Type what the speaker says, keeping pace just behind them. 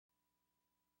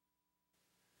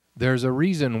There's a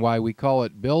reason why we call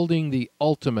it Building the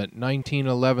Ultimate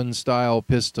 1911 Style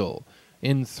Pistol,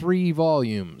 in 3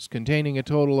 volumes containing a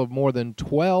total of more than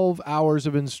 12 hours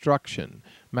of instruction.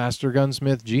 Master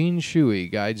Gunsmith Gene Shuey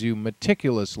guides you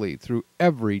meticulously through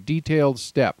every detailed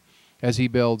step as he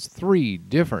builds 3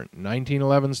 different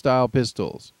 1911 style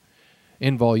pistols.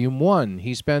 In Volume 1,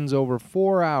 he spends over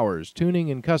 4 hours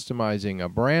tuning and customizing a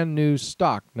brand new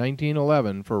stock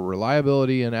 1911 for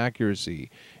reliability and accuracy,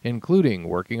 including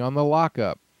working on the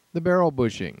lockup, the barrel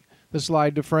bushing, the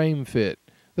slide-to-frame fit,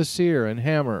 the sear and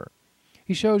hammer.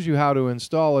 He shows you how to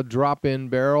install a drop-in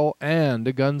barrel and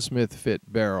a gunsmith fit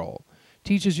barrel,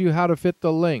 teaches you how to fit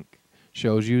the link,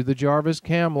 shows you the Jarvis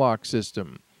cam lock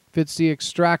system, fits the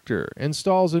extractor,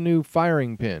 installs a new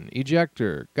firing pin,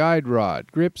 ejector, guide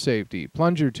rod, grip safety,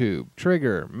 plunger tube,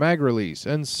 trigger, mag release,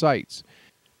 and sights.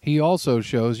 He also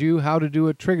shows you how to do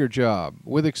a trigger job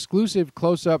with exclusive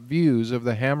close-up views of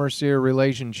the hammer-sear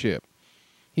relationship.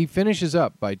 He finishes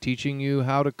up by teaching you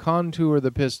how to contour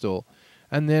the pistol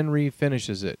and then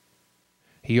refinishes it.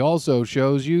 He also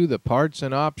shows you the parts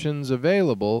and options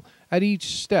available at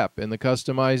each step in the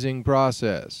customizing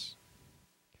process.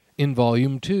 In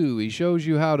Volume 2, he shows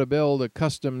you how to build a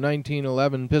custom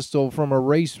 1911 pistol from a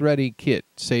race-ready kit,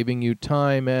 saving you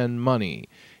time and money.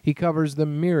 He covers the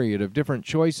myriad of different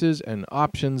choices and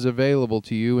options available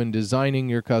to you in designing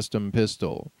your custom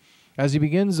pistol. As he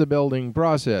begins the building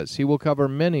process, he will cover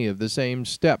many of the same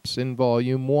steps in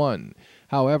Volume 1.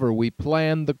 However, we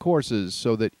planned the courses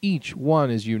so that each one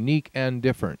is unique and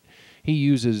different. He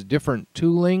uses different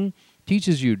tooling,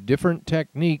 teaches you different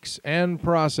techniques and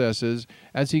processes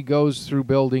as he goes through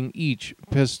building each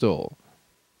pistol.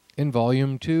 In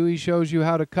Volume 2, he shows you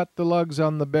how to cut the lugs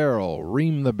on the barrel,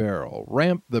 ream the barrel,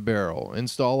 ramp the barrel,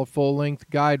 install a full-length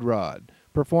guide rod,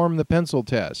 perform the pencil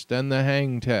test and the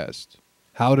hang test,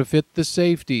 how to fit the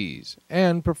safeties,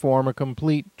 and perform a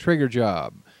complete trigger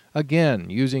job, again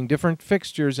using different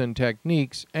fixtures and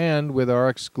techniques and with our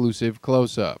exclusive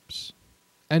close-ups.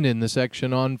 And in the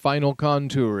section on final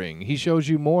contouring, he shows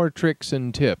you more tricks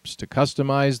and tips to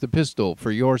customize the pistol for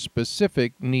your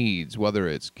specific needs, whether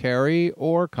it's carry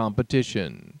or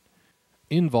competition.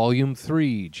 In Volume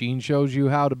 3, Gene shows you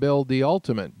how to build the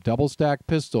ultimate double-stack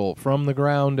pistol from the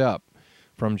ground up,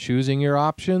 from choosing your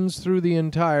options through the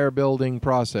entire building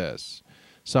process.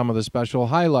 Some of the special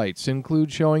highlights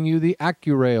include showing you the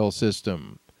AccuRail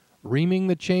system, reaming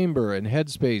the chamber and head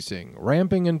spacing,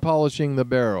 ramping and polishing the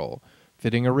barrel,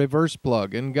 fitting a reverse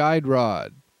plug and guide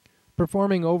rod,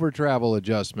 performing over-travel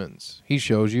adjustments. He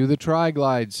shows you the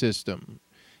tri-glide system.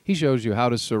 He shows you how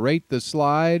to serrate the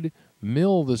slide,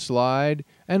 mill the slide,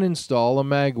 and install a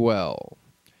magwell.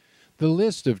 The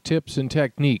list of tips and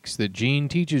techniques that Gene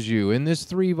teaches you in this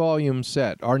 3-volume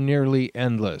set are nearly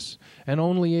endless, and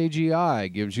only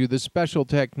AGI gives you the special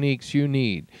techniques you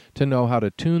need to know how to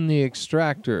tune the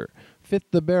extractor,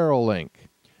 fit the barrel link,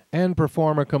 and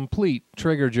perform a complete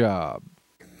trigger job.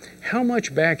 How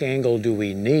much back angle do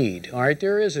we need? All right,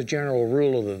 there is a general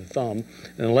rule of the thumb,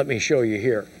 and let me show you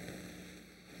here.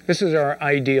 This is our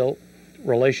ideal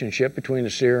relationship between the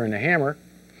sear and the hammer.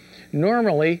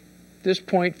 Normally, this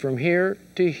point from here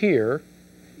to here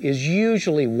is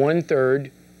usually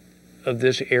 1/3 of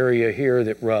this area here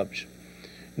that rubs.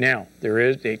 Now,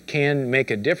 it can make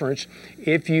a difference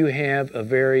if you have a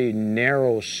very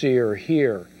narrow sear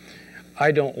here.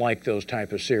 I don't like those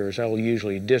type of sears. I will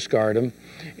usually discard them,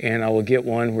 and I will get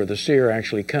one where the sear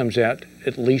actually comes out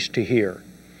at least to here.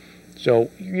 So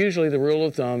usually the rule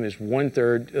of thumb is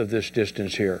 1/3 of this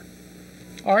distance here.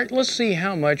 All right, let's see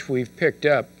how much we've picked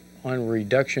up on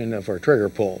reduction of our trigger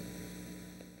pull.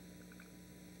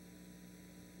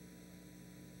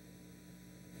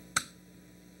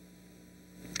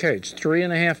 Okay, it's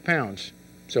 3.5 pounds.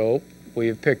 So we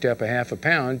have picked up 1/2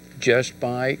 pound just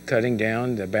by cutting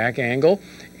down the back angle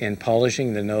and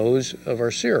polishing the nose of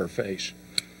our sear face.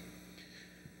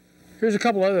 Here's a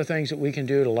couple other things that we can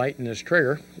do to lighten this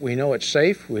trigger. We know it's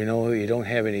safe. We know you don't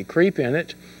have any creep in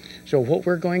it. So what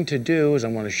we're going to do is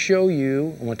I'm going to show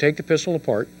you, I'm going to take the pistol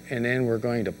apart, and then we're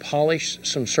going to polish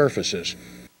some surfaces.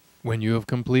 When you have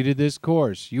completed this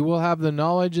course, you will have the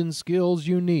knowledge and skills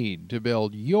you need to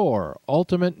build your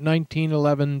ultimate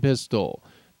 1911 pistol.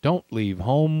 Don't leave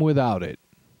home without it.